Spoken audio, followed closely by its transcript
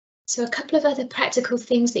So a couple of other practical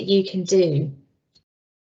things that you can do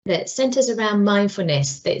that centers around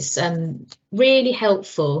mindfulness that's really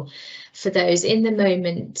helpful for those in the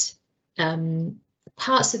moment,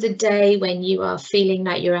 parts of the day when you are feeling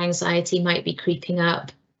like your anxiety might be creeping up,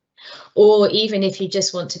 or even if you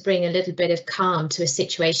just want to bring a little bit of calm to a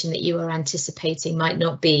situation that you are anticipating might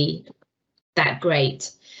not be that great.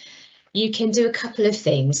 You can do a couple of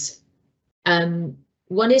things.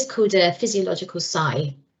 One is called a physiological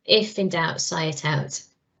sigh. If in doubt, sigh it out.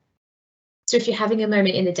 So if you're having a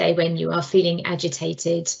moment in the day when you are feeling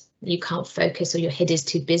agitated, you can't focus or your head is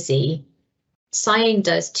too busy, sighing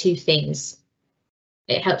does two things.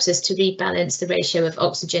 It helps us to rebalance the ratio of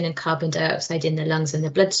oxygen and carbon dioxide in the lungs and the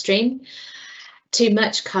bloodstream. Too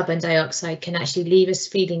much carbon dioxide can actually leave us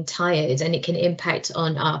feeling tired, and it can impact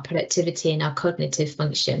on our productivity and our cognitive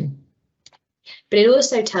function. But it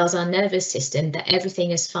also tells our nervous system that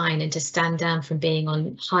everything is fine and to stand down from being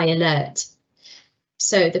on high alert.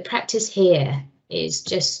 So the practice here is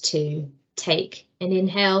just to take an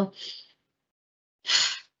inhale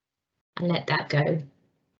and let that go.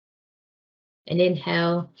 An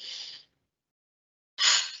inhale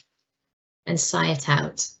and sigh it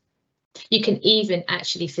out. You can even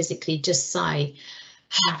actually physically just sigh.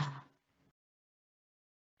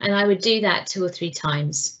 And I would do that 2 or 3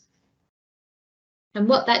 times. And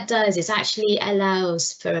what that does is actually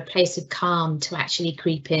allows for a place of calm to actually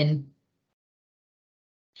creep in.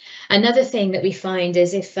 Another thing that we find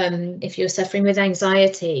is if you're suffering with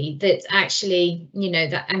anxiety, that actually,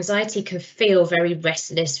 that anxiety can feel very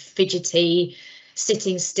restless, fidgety.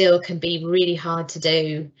 Sitting still can be really hard to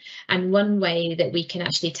do. And one way that we can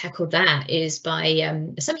actually tackle that is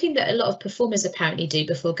by something that a lot of performers apparently do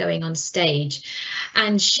before going on stage,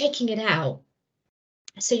 and shaking it out.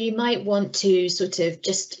 So you might want to sort of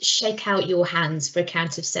just shake out your hands for a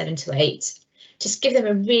count of 7 to 8. Just give them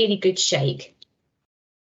a really good shake.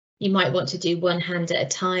 You might want to do one hand at a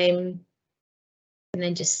time and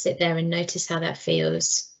then just sit there and notice how that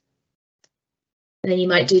feels. And then you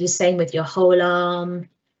might do the same with your whole arm.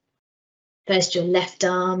 First your left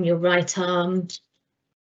arm, your right arm.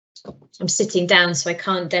 I'm sitting down, so I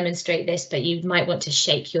can't demonstrate this, but you might want to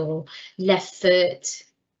shake your left foot,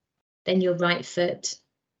 then your right foot.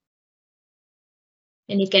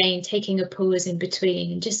 And again, taking a pause in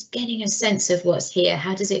between and just getting a sense of what's here.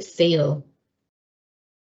 How does it feel?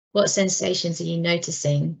 What sensations are you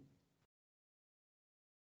noticing?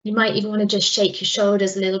 You might even want to just shake your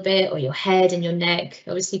shoulders a little bit, or your head and your neck,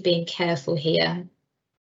 obviously being careful here.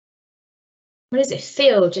 What does it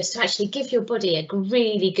feel just to actually give your body a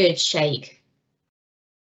really good shake?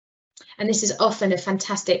 And this is often a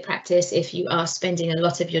fantastic practice if you are spending a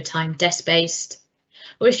lot of your time desk-based,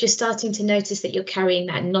 or if you're starting to notice that you're carrying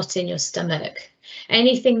that knot in your stomach.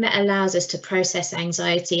 Anything that allows us to process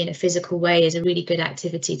anxiety in a physical way is a really good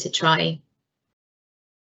activity to try.